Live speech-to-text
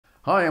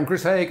Hi, I'm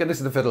Chris Haigh and this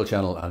is the Fiddle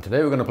channel, and today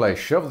we're going to play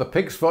Shove the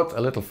Pig's Foot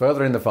a Little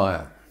Further in the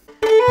Fire.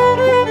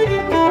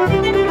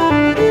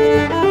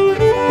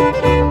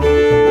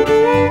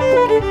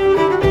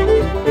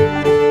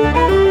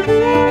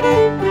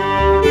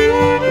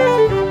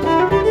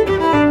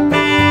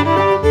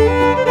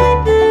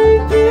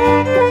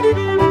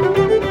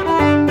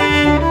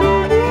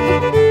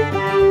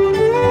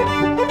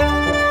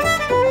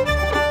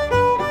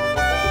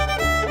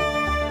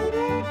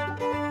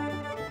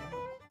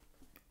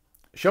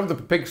 Shove the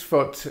Pig's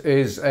Foot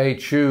is a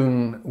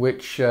tune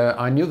which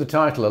I knew the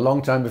title a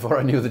long time before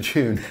I knew the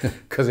tune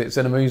because it's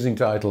an amusing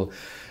title.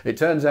 It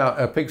turns out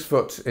a pig's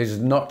foot is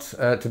not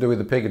to do with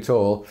the pig at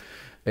all.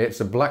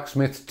 It's a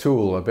blacksmith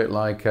tool, a bit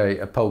like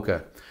a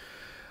poker.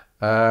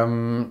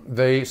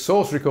 The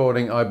source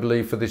recording, I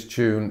believe, for this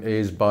tune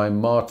is by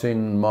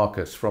Martin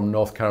Marcus from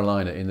North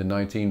Carolina in the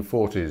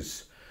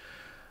 1940s.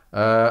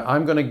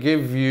 I'm going to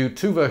give you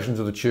two versions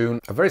of the tune.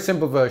 A very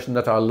simple version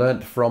that I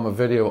learnt from a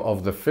video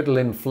of the Fiddle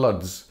in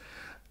Floods,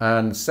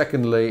 and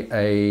secondly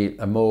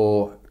a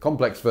more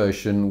complex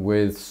version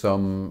with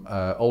some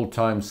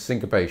old-time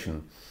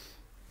syncopation.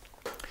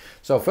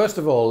 So first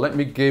of all, let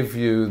me give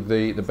you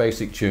the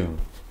basic tune.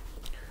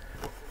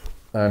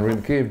 And we're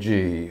in the key of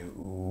G.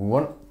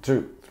 1,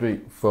 2, 3,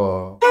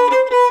 4.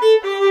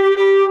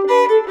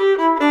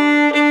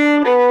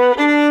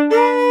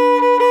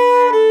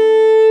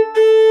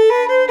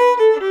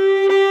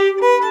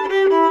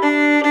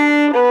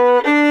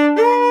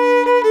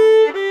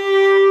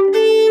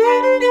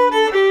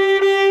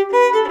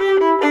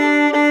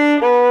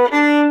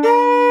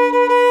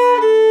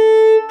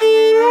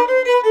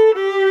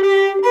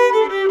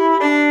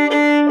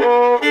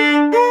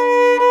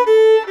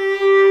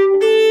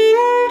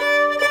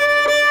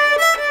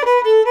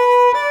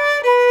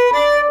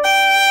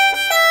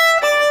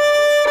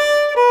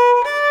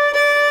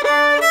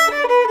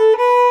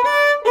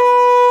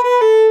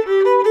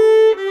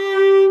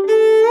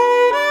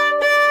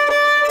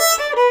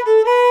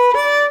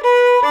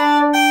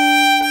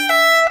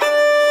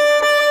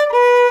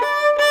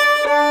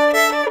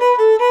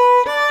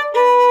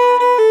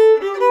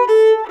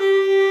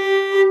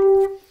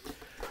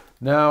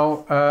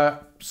 Now,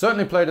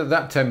 certainly played at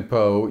that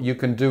tempo, you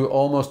can do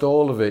almost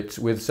all of it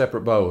with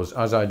separate bows,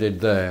 as I did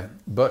there.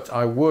 But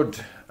I would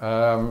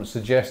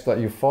suggest that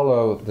you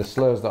follow the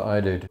slurs that I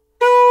did.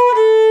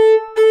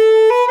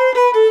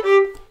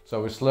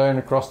 So we're slurring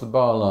across the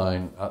bar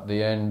line at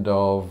the end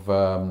of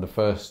the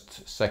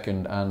first,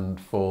 second and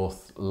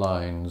fourth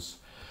lines.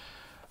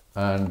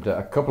 And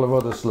a couple of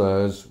other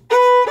slurs,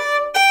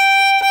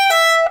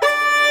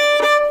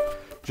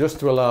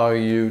 just to allow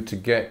you to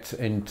get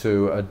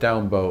into a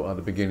down bow at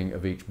the beginning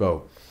of each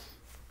bow.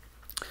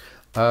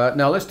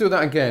 Now let's do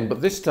that again, but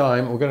this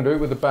time we're going to do it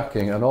with the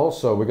backing, and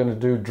also we're going to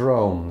do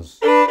drones.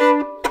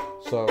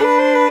 So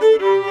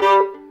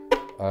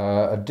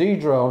a D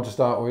drone to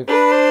start with,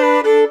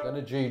 then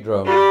a G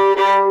drone,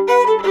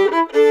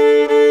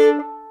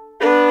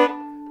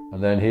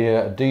 and then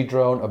here a D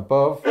drone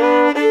above,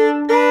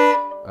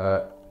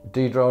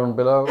 D drone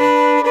below,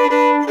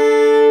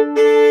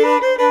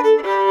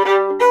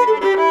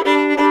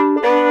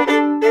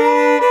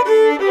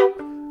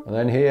 and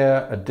then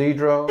here a D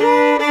drone,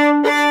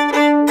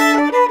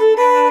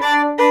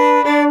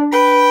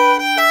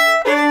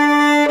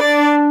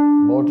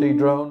 more D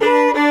drone,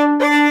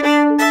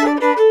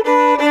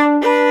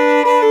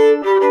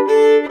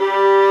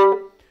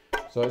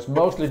 so it's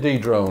mostly D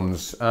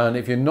drones, and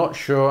if you're not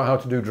sure how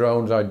to do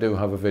drones, I do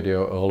have a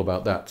video all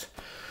about that.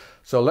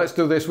 So let's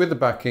do this with the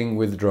backing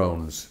with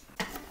drones.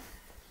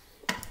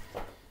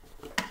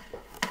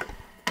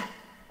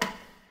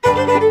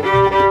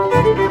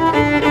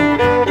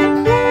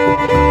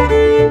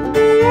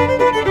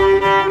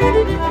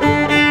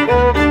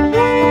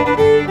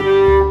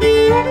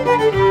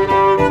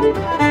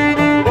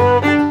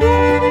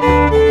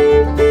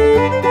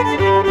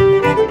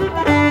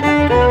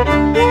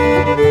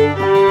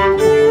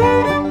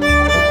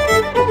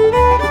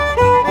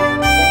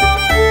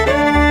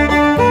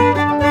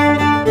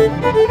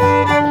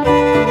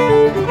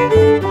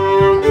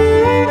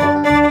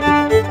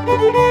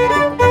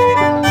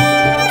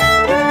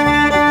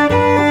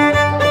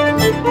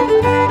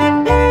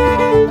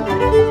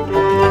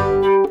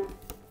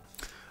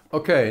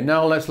 Okay,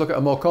 now let's look at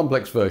a more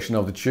complex version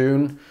of the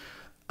tune,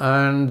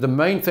 and the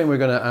main thing we're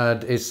going to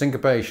add is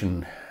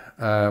syncopation.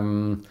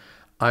 I'm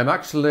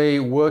actually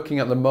working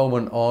at the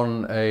moment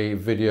on a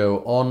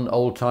video on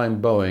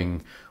old-time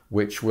bowing,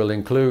 which will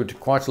include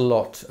quite a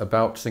lot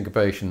about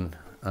syncopation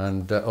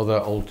and other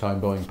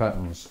old-time bowing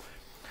patterns.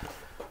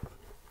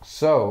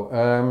 So,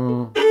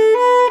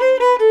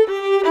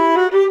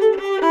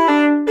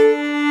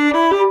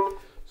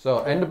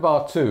 end of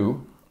bar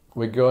 2,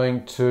 we're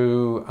going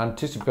to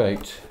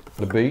anticipate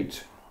the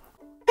beat,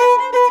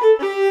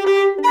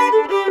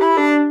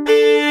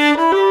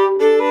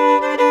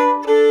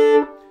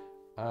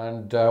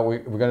 and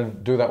we're going to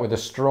do that with a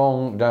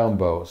strong down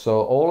bow.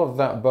 So all of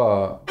that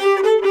bar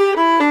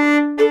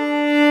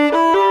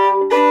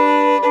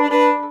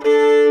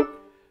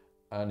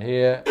and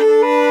here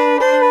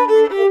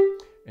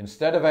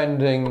Instead of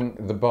ending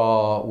the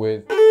bar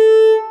with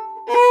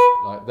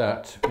like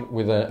that,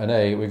 with an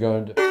A,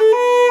 we're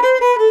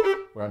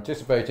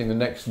anticipating the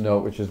next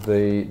note, which is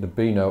the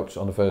B notes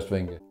on the first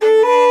finger.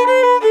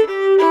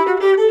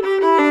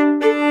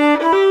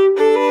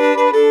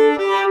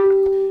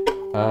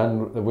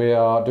 And we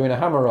are doing a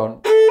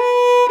hammer-on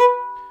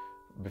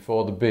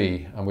before the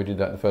B, and we did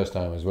that the first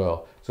time as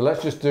well. So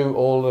let's just do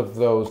all of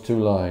those 2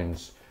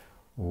 lines.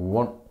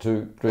 1,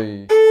 2,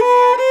 3.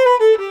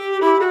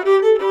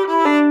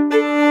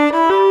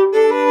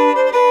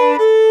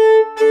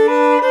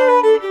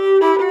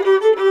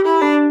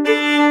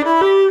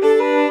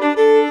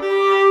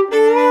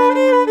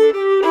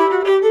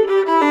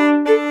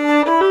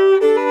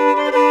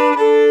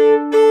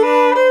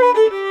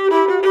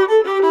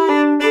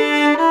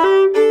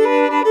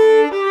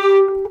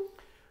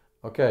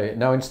 Okay,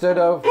 now instead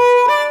of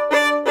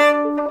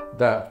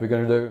that, we're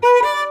going to do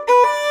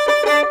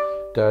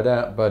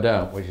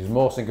da-da-ba-da, which is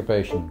more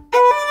syncopation.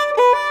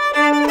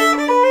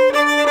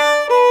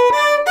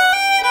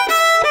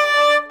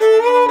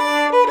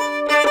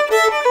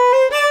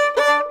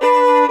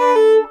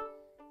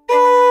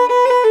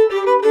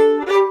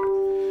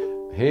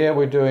 Here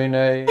we're doing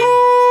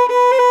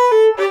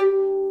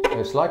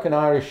it's like an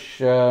Irish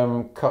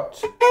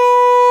cut.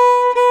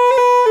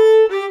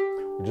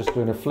 We're just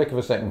doing a flick of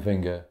a second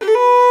finger.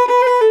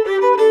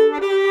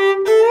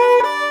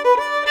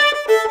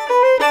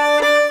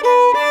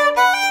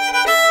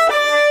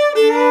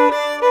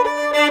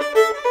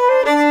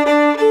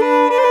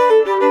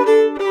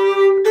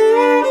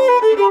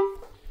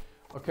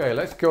 Okay,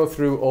 let's go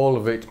through all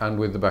of it and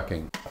with the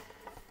backing.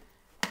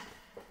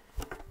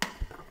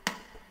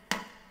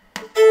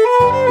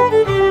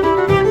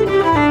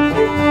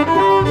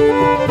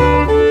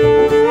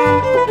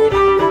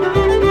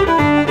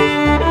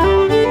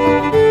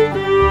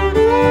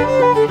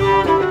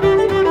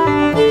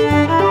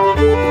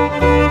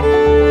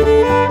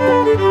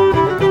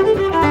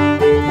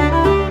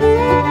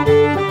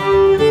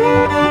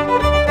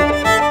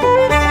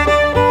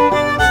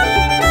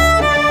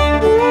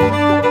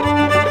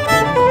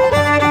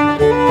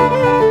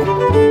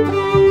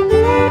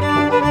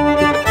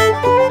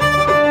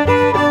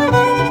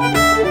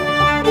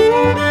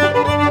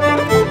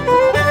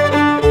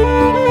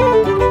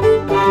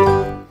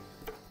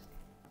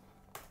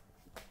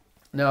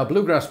 Now,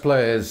 bluegrass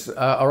players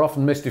are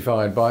often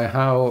mystified by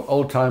how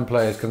old-time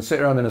players can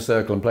sit around in a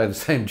circle and play the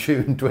same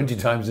tune 20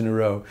 times in a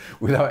row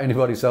without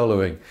anybody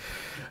soloing.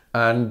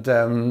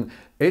 And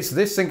it's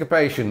this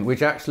syncopation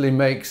which actually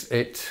makes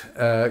it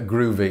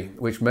groovy,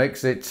 which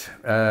makes it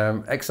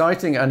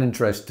exciting and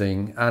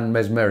interesting and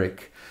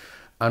mesmeric.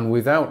 And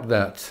without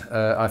that,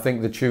 I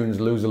think the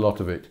tunes lose a lot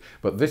of it.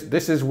 But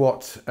this is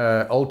what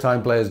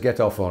old-time players get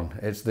off on.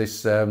 It's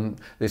this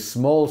this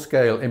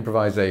small-scale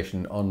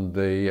improvisation on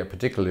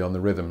particularly on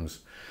the rhythms.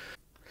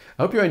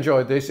 I hope you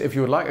enjoyed this. If you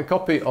would like a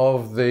copy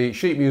of the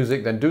sheet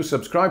music, then do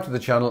subscribe to the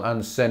channel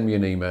and send me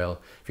an email.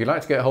 If you'd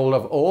like to get hold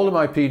of all of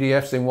my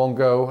PDFs in one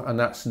go, and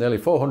that's nearly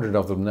 400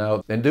 of them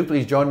now, then do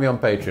please join me on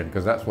Patreon,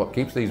 because that's what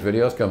keeps these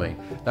videos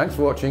coming. Thanks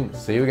for watching.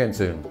 See you again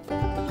soon.